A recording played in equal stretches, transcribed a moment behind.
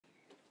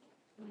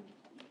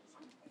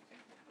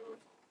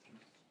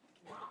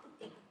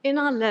In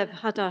our Lev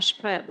Hadash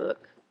prayer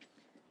book,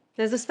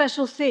 there's a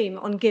special theme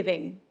on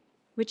giving,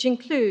 which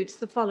includes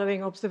the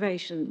following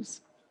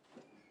observations.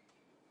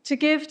 To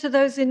give to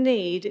those in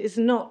need is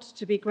not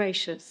to be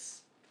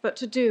gracious, but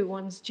to do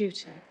one's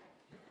duty.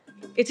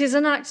 It is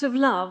an act of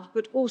love,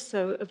 but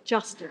also of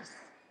justice,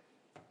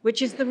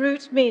 which is the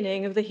root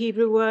meaning of the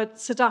Hebrew word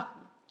tzedakah,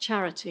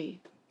 charity.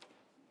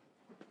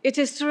 It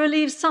is to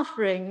relieve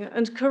suffering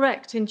and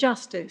correct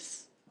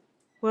injustice,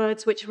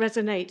 words which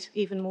resonate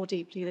even more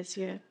deeply this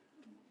year.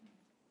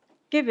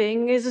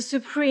 Giving is a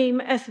supreme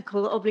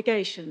ethical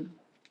obligation,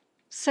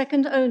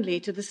 second only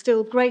to the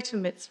still greater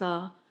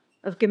mitzvah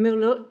of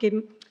gemilut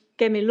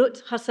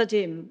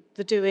hasadim,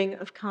 the doing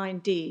of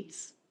kind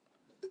deeds.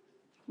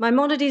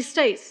 Maimonides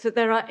states that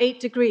there are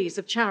 8 degrees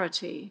of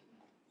charity.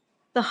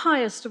 The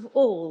highest of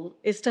all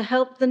is to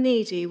help the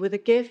needy with a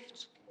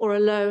gift or a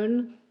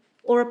loan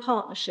or a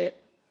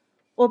partnership,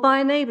 or by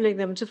enabling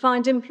them to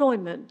find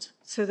employment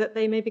so that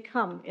they may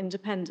become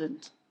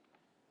independent.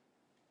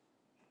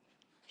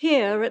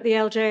 Here at the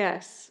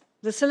LJS,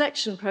 the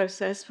selection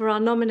process for our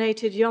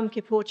nominated Yom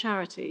Kippur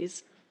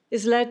charities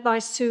is led by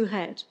Sue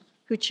Head,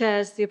 who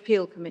chairs the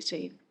appeal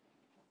committee.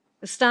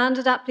 A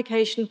standard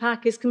application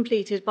pack is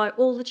completed by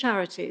all the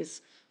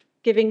charities,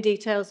 giving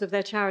details of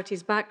their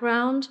charity's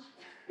background,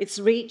 its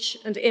reach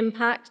and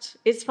impact,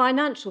 its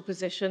financial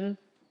position,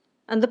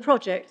 and the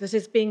project that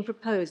is being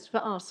proposed for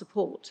our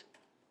support.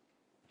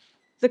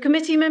 The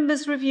committee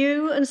members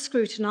review and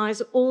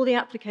scrutinise all the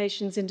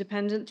applications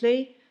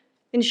independently,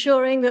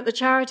 ensuring that the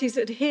charities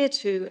adhere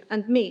to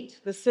and meet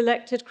the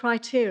selected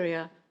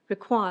criteria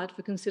required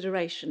for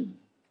consideration.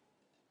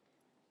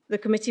 The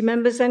committee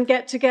members then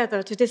get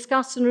together to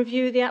discuss and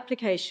review the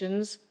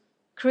applications,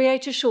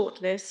 create a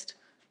shortlist,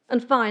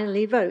 and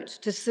finally vote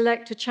to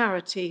select a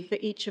charity for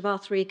each of our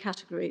 3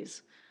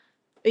 categories: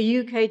 a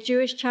UK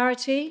Jewish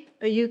charity,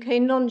 a UK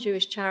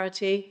non-Jewish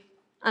charity,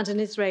 and an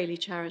Israeli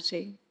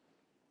charity.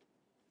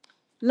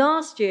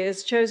 Last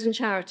year's chosen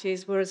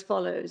charities were as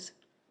follows: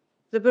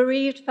 the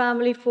Bereaved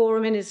Family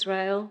Forum in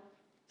Israel,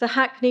 the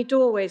Hackney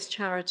Doorways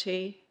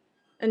charity,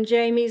 and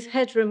Jamie's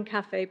Headroom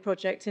Cafe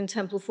project in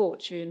Temple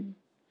Fortune.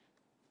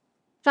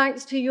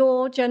 Thanks to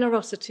your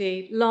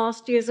generosity,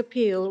 last year's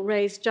appeal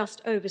raised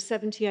just over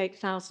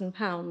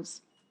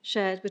 £78,000,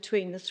 shared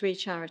between the 3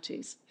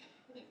 charities.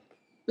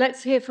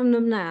 Let's hear from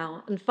them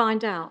now and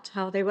find out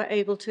how they were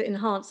able to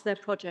enhance their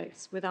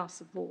projects with our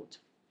support.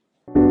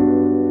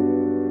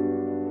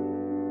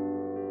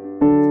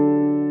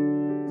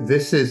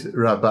 This is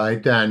Rabbi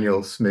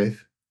Daniel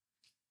Smith.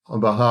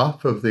 On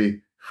behalf of the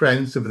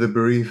Friends of the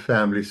Bereaved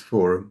Families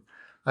Forum,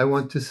 I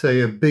want to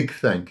say a big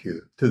thank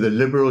you to the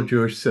Liberal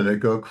Jewish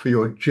Synagogue for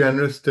your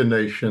generous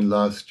donation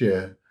last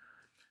year.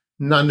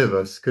 None of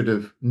us could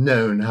have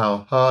known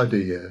how hard a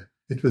year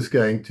it was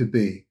going to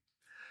be.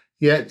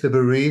 Yet the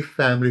Bereaved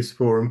Families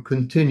Forum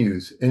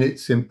continues in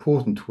its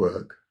important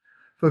work.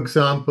 For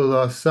example,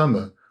 last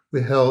summer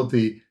we held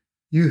the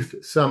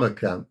Youth Summer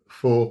Camp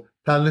for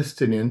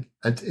Palestinian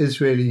and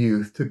Israeli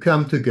youth to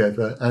come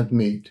together and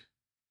meet.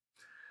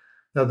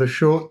 Now, the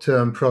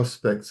short-term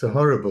prospects are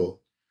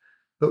horrible,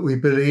 but we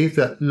believe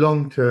that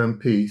long-term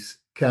peace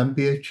can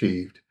be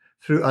achieved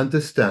through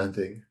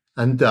understanding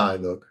and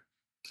dialogue.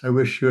 I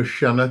wish you a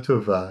Shana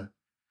Tova,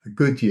 a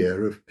good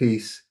year of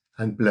peace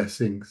and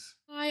blessings.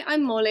 Hi,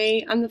 I'm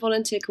Molly. I'm the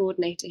volunteer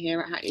coordinator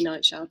here at Hackney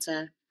Night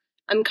Shelter.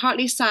 I'm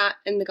currently sat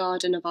in the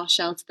garden of our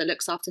shelter that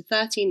looks after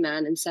 13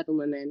 men and 7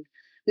 women.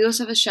 We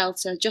also have a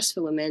shelter just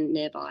for women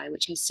nearby,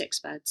 which has 6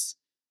 beds.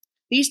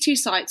 These 2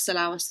 sites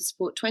allow us to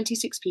support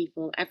 26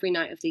 people every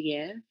night of the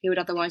year who would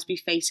otherwise be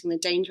facing the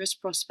dangerous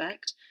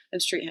prospect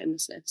of street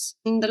homelessness.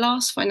 In the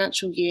last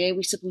financial year,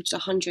 we supported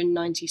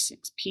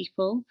 196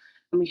 people,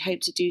 and we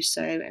hope to do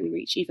so and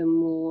reach even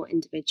more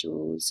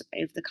individuals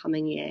over the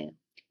coming year.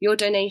 Your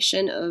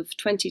donation of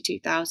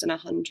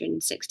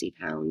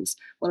 £22,160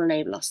 will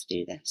enable us to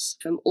do this.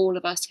 From all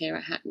of us here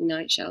at Hackney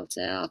Night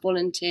Shelter, our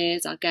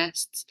volunteers, our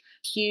guests,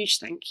 a huge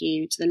thank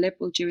you to the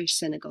Liberal Jewish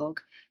Synagogue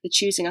for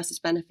choosing us as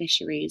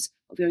beneficiaries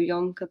of your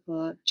Yom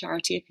Kippur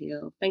Charity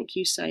Appeal. Thank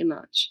you so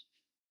much.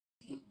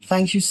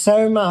 Thank you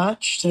so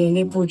much to the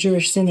Liberal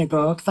Jewish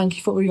Synagogue. Thank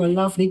you for all your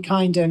lovely,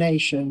 kind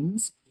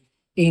donations.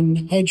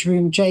 In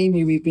Headroom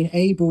Jamie, we've been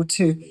able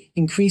to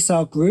increase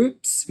our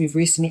groups. We've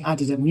recently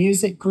added a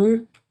music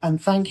group. And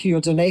thank you,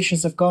 your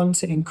donations have gone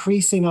to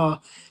increasing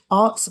our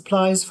art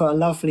supplies for a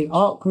lovely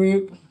art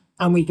group.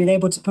 And we've been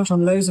able to put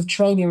on loads of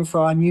training for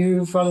our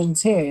new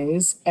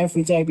volunteers.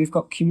 Every day we've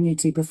got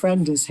community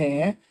befrienders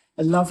here,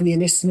 a lovely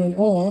listening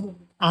ear.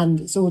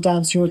 And it's all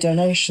down to your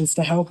donations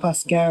to help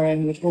us go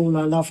in with all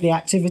our lovely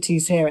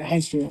activities here at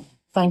Headroom.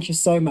 Thank you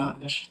so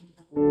much.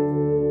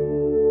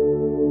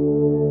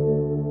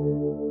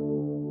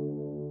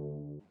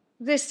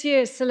 This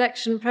year's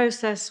selection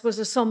process was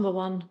a sombre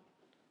one.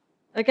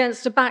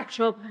 Against a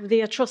backdrop of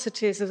the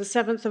atrocities of the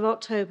 7th of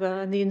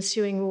October and the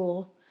ensuing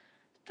war,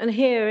 and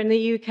here in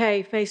the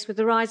UK, faced with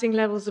the rising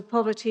levels of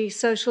poverty,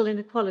 social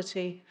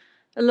inequality,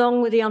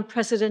 along with the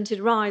unprecedented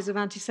rise of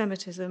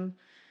anti-Semitism,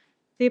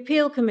 the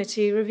Appeal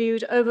Committee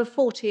reviewed over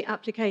 40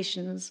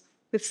 applications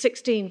with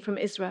 16 from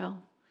Israel.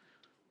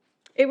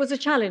 It was a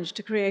challenge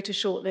to create a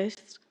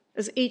shortlist,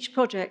 as each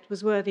project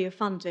was worthy of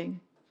funding.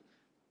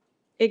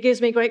 It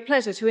gives me great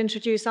pleasure to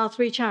introduce our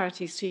 3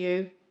 charities to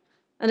you,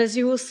 and as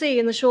you will see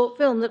in the short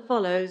film that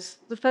follows,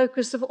 the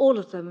focus of all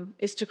of them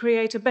is to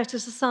create a better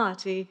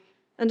society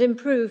and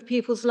improve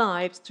people's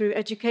lives through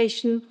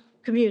education,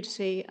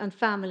 community, and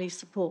family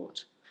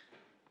support.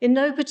 In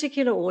no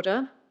particular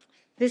order,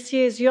 this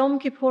year's Yom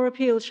Kippur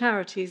Appeal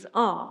charities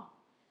are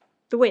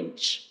The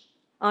Winch,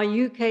 our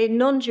UK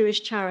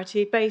non-Jewish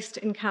charity based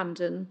in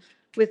Camden,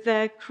 with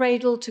their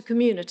Cradle to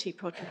Community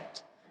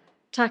project,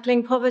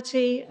 tackling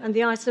poverty and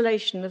the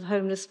isolation of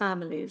homeless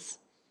families.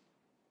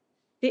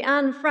 The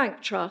Anne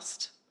Frank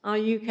Trust, our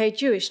UK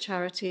Jewish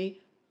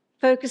charity,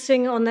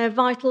 focusing on their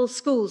vital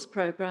schools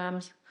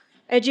programmes,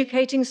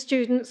 educating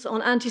students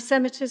on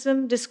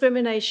anti-Semitism,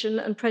 discrimination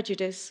and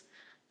prejudice,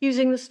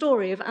 using the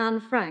story of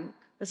Anne Frank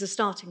as a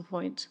starting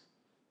point.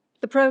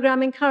 The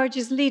programme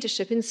encourages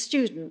leadership in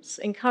students,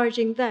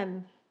 encouraging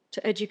them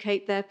to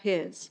educate their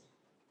peers.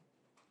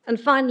 And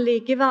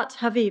finally, Givat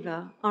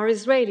Haviva, our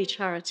Israeli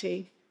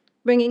charity,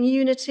 bringing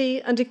unity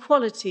and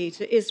equality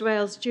to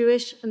Israel's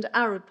Jewish and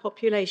Arab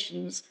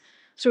populations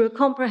through a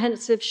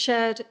comprehensive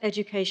shared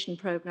education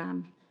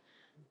programme.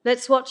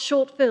 Let's watch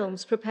short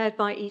films prepared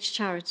by each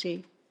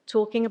charity,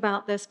 talking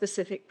about their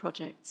specific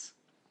projects.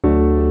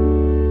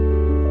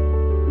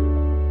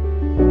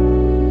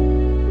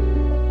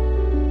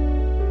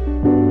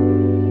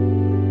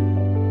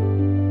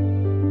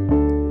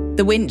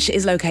 The Winch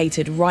is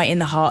located right in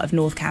the heart of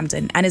North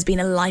Camden and has been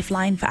a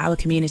lifeline for our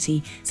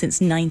community since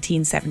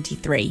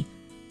 1973.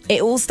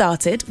 It all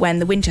started when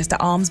the Winchester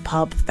Arms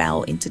pub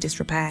fell into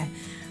disrepair.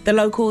 The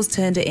locals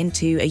turned it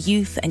into a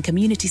youth and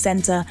community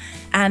centre,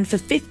 and for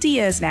 50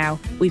 years now,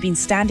 we've been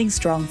standing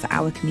strong for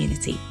our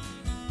community.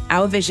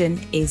 Our vision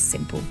is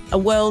simple: a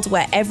world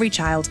where every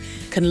child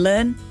can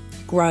learn,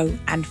 grow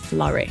and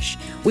flourish.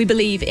 We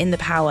believe in the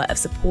power of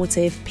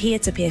supportive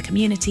peer-to-peer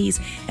communities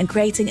and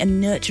creating a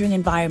nurturing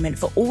environment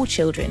for all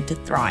children to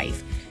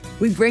thrive.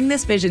 We bring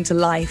this vision to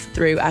life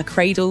through our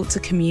cradle to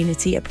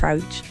community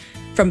approach.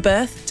 From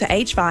birth to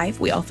age 5,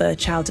 we offer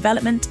child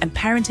development and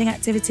parenting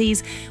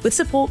activities with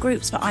support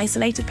groups for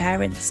isolated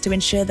parents to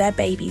ensure their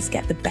babies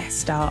get the best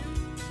start.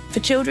 For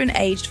children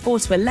aged 4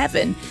 to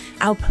 11,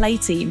 our play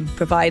team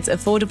provides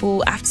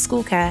affordable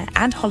after-school care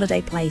and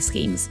holiday play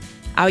schemes.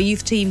 Our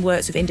youth team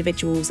works with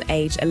individuals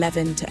aged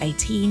 11 to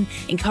 18,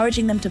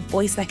 encouraging them to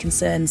voice their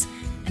concerns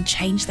and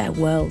change their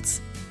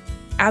worlds.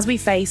 As we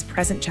face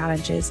present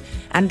challenges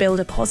and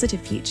build a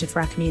positive future for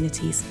our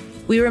communities,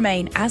 we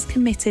remain as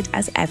committed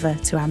as ever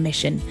to our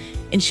mission,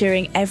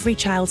 ensuring every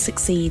child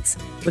succeeds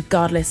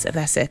regardless of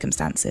their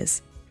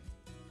circumstances.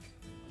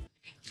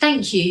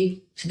 Thank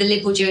you to the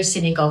Liberal Jewish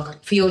Synagogue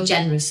for your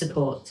generous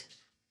support.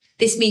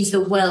 This means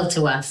the world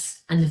to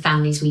us and the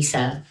families we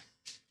serve.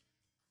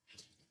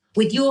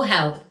 With your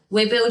help,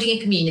 we're building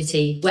a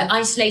community where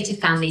isolated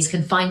families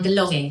can find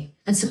belonging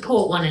and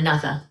support one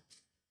another.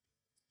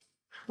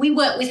 We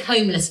work with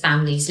homeless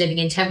families living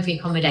in temporary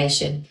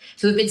accommodation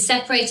who have been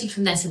separated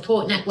from their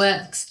support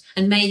networks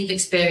and may have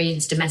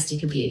experienced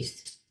domestic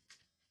abuse.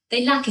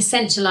 They lack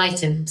essential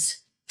items,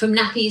 from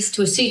nappies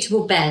to a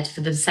suitable bed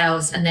for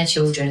themselves and their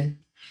children.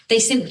 They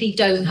simply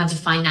don't have the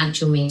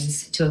financial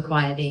means to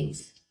acquire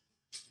these.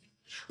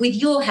 With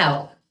your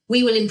help,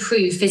 we will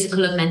improve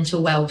physical and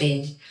mental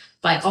well-being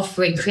by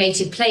offering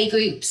creative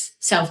playgroups,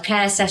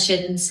 self-care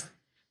sessions,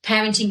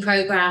 parenting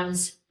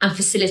programmes, and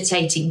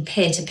facilitating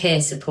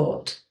peer-to-peer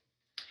support.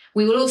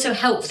 We will also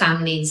help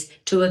families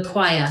to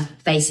acquire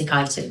basic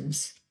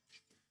items.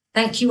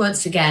 Thank you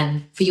once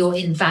again for your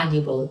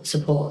invaluable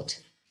support.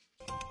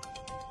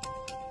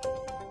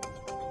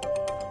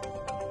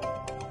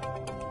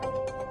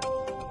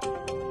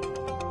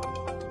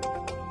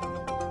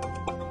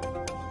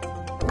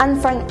 Anne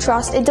Frank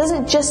Trust, it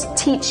doesn't just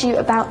teach you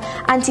about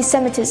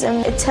anti-Semitism,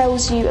 it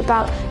tells you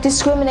about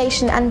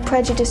discrimination and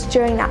prejudice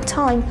during that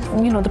time.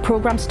 You know, the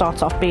programme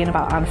starts off being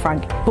about Anne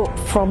Frank, but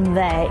from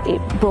there it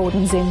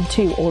broadens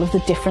into all of the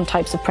different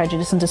types of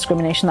prejudice and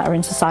discrimination that are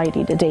in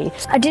society today.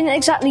 I didn't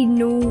exactly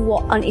know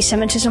what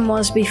anti-Semitism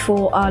was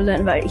before I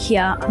learned about it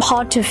here.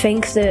 Hard to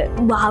think that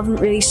we haven't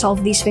really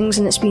solved these things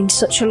and it's been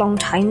such a long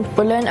time.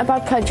 We learned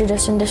about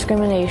prejudice and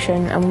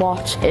discrimination and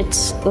what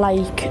it's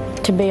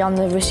like to be on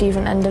the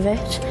receiving end of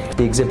it.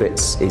 The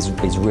exhibits is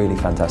really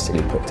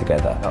fantastically put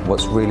together.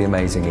 What's really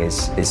amazing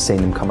is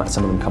seeing them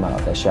some of them come out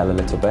of their shell a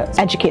little bit.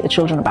 Educate the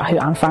children about who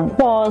Anne Frank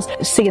was,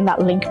 seeing that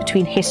link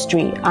between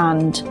history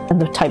and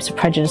the types of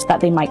prejudice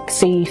that they might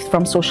see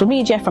from social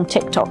media, from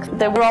TikTok.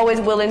 They were always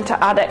willing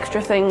to add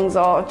extra things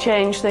or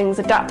change things,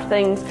 adapt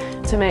things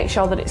to make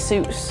sure that it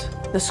suits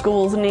the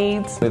school's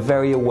needs. We're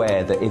very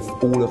aware that if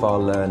all of our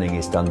learning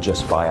is done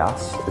just by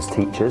us as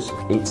teachers,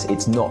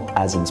 it's not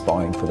as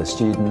inspiring for the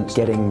students.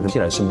 Getting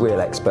some real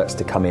experts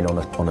to come in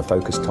on a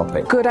focused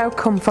topic. Good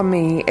outcome for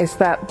me is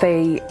that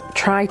they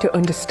try to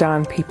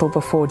understand people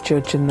before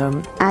judging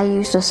them. I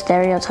used to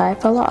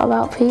stereotype a lot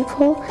about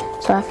people,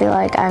 so I feel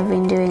like I've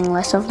been doing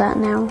less of that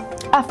now.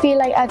 I feel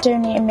like I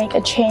donate and make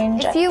a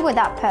change. If you were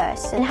that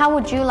person, how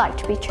would you like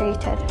to be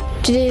treated?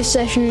 Today's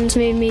sessions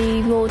made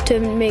me more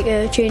determined to make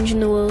a change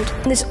in the world.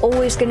 There's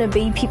always going to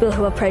be people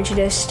who are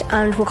prejudiced,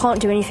 and we can't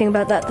do anything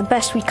about that. The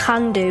best we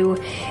can do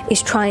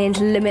is try and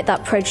limit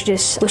that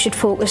prejudice. We should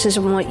focus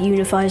on what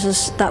unifies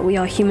us, that we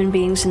are human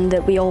beings and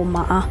that we all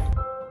matter.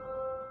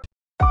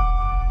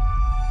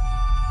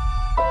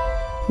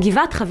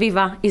 Givat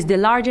Chaviva is the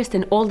largest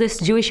and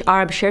oldest Jewish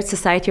Arab shared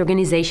society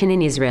organization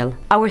in Israel.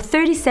 Our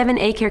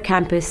 37-acre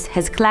campus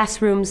has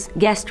classrooms,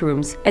 guest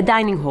rooms, a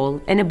dining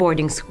hall, and a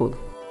boarding school.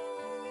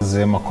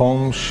 זה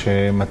מקום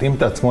שמתאים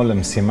את עצמו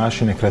למשימה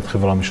שנקראת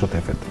חברה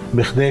משותפת.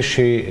 בכדי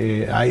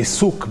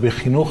שהעיסוק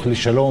בחינוך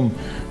לשלום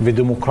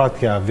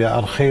ודמוקרטיה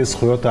וערכי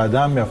זכויות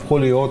האדם יהפכו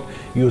להיות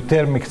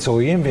יותר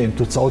מקצועיים ועם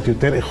תוצאות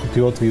יותר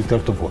איכותיות ויותר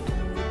טובות.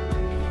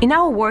 In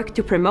our work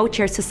to promote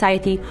shared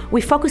society,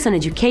 we focus on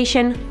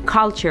education,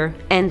 culture,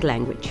 and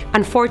language.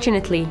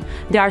 Unfortunately,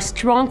 there are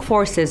strong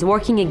forces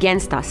working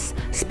against us,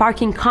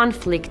 sparking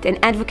conflict and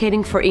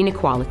advocating for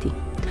inequality.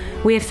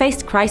 We have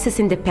faced crises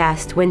in the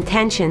past when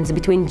tensions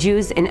between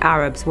Jews and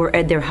Arabs were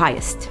at their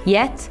highest.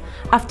 Yet,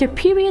 after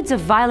periods of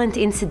violent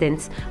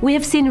incidents, we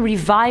have seen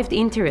revived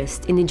interest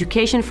in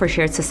education for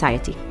shared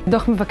society.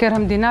 דוח מבקר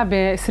המדינה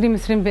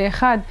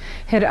ב-2021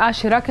 הראה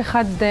שרק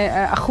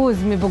 1%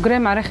 מבוגרי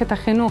מערכת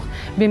החינוך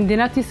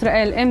במדינת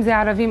ישראל, אם זה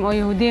ערבים או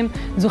יהודים,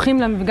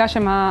 זוכים למפגש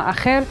עם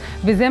האחר,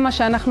 וזה מה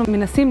שאנחנו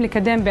מנסים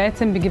לקדם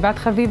בעצם בגבעת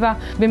חביבה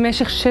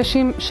במשך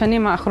 60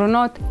 שנים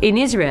האחרונות. In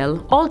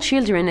Israel, all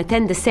children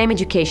attend the same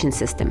education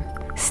system.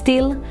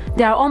 Still,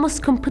 they are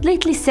almost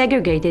completely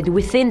segregated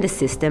within the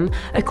system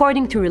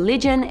according to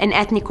religion and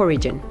ethnic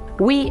origin.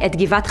 We at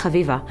Givat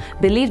Chaviva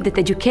believe that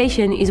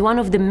education is one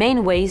of the main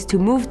ways to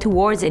move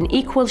towards an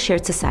equal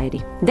shared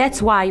society.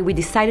 That's why we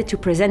decided to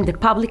present the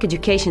public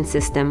education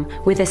system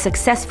with a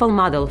successful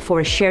model for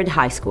a shared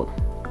high school.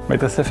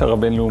 בית הספר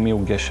הבינלאומי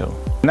הוא גשר.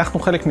 אנחנו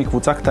חלק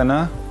מקבוצה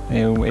קטנה,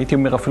 הייתי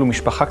אומר אפילו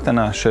משפחה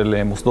קטנה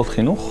של מוסדות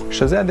חינוך,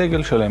 שזה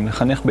הדגל שלהם,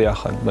 לחנך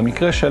ביחד.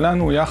 במקרה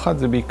שלנו יחד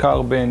זה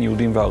בעיקר בין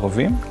יהודים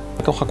וערבים.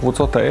 בתוך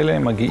הקבוצות האלה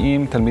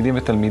מגיעים תלמידים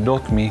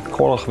ותלמידות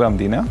מכל רחבי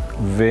המדינה,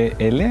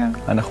 ואליה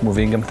אנחנו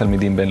מביאים גם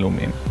תלמידים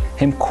בינלאומיים.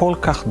 הם כל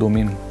כך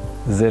דומים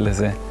זה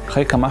לזה.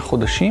 אחרי כמה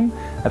חודשים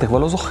אתה כבר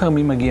לא זוכר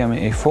מי מגיע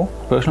מאיפה,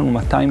 ויש לנו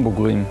 200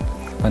 בוגרים.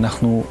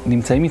 ואנחנו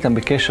נמצאים איתם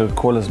בקשר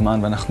כל הזמן,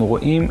 ואנחנו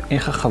רואים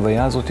איך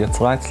החוויה הזאת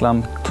יצרה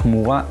אצלם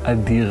תמורה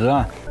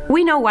אדירה.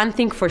 We know one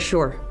thing for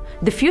sure.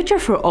 The future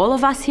for all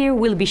of us here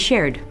will be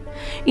shared.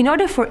 In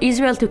order for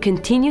Israel to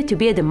continue to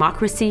be a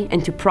democracy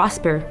and to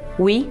prosper,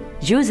 we,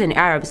 Jews and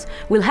Arabs,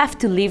 will have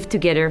to live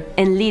together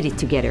and lead it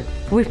together.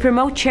 We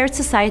promote shared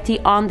society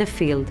on the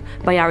field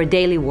by our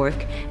daily work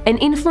and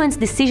influence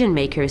decision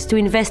makers to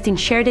invest in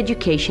shared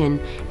education,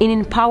 in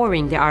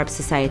empowering the Arab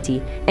society,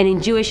 and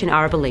in Jewish and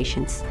Arab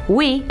relations.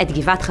 We, at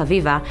Givat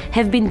Chaviva,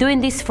 have been doing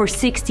this for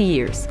 60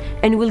 years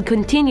and will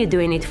continue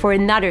doing it for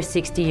another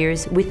 60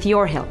 years with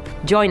your help.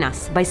 Join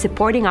us by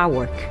supporting our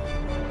work.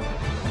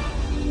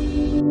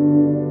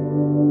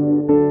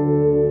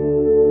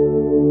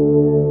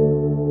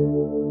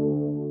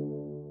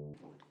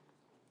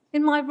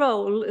 In my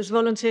role as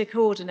volunteer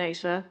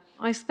coordinator,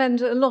 I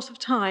spend a lot of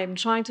time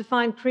trying to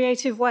find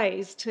creative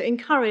ways to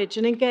encourage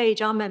and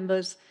engage our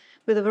members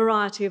with a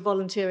variety of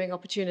volunteering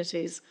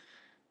opportunities,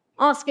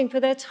 asking for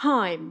their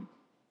time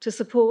to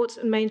support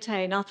and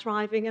maintain our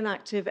thriving and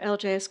active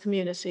LJS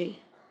community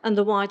and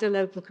the wider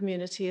local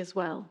community as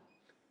well.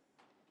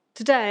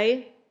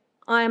 Today,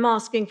 I am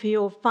asking for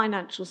your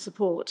financial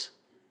support.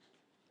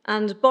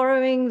 And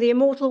borrowing the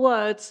immortal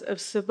words of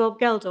Sir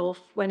Bob Geldof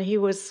when he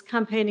was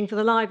campaigning for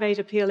the Live Aid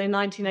Appeal in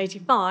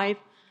 1985,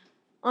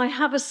 I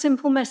have a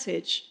simple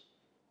message,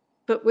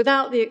 but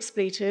without the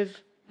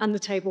expletive and the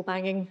table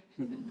banging.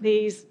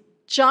 Please,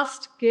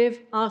 just give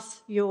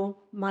us your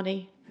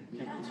money.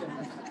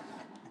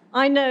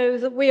 I know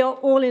that we are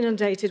all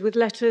inundated with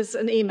letters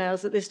and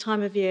emails at this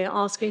time of year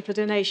asking for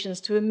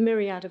donations to a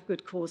myriad of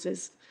good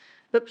causes,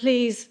 but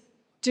please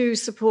do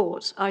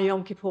support our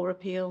Yom Kippur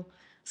Appeal,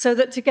 so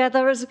that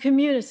together as a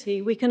community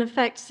we can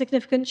effect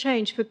significant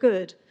change for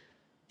good.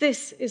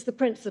 This is the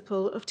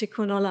principle of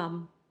Tikkun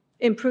Olam,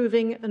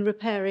 improving and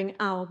repairing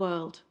our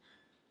world.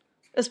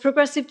 As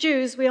progressive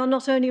Jews, we are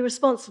not only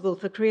responsible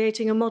for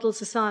creating a model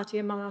society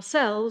among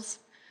ourselves,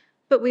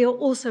 but we are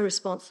also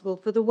responsible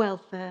for the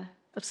welfare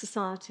of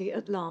society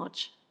at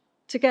large.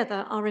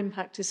 Together, our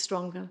impact is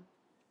stronger.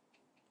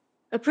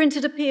 A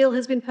printed appeal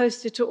has been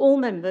posted to all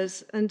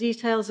members, and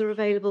details are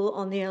available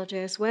on the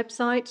LJS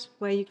website,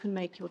 where you can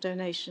make your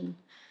donation.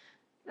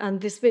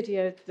 And this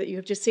video that you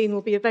have just seen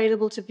will be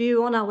available to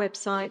view on our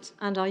website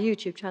and our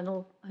YouTube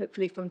channel,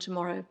 hopefully from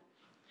tomorrow.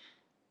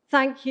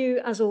 Thank you,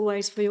 as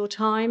always, for your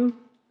time,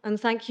 and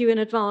thank you in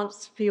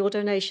advance for your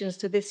donations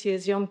to this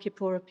year's Yom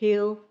Kippur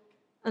Appeal.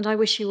 And I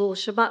wish you all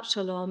Shabbat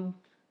Shalom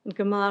and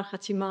Gemar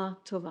Chatima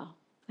Tova.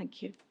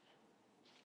 Thank you.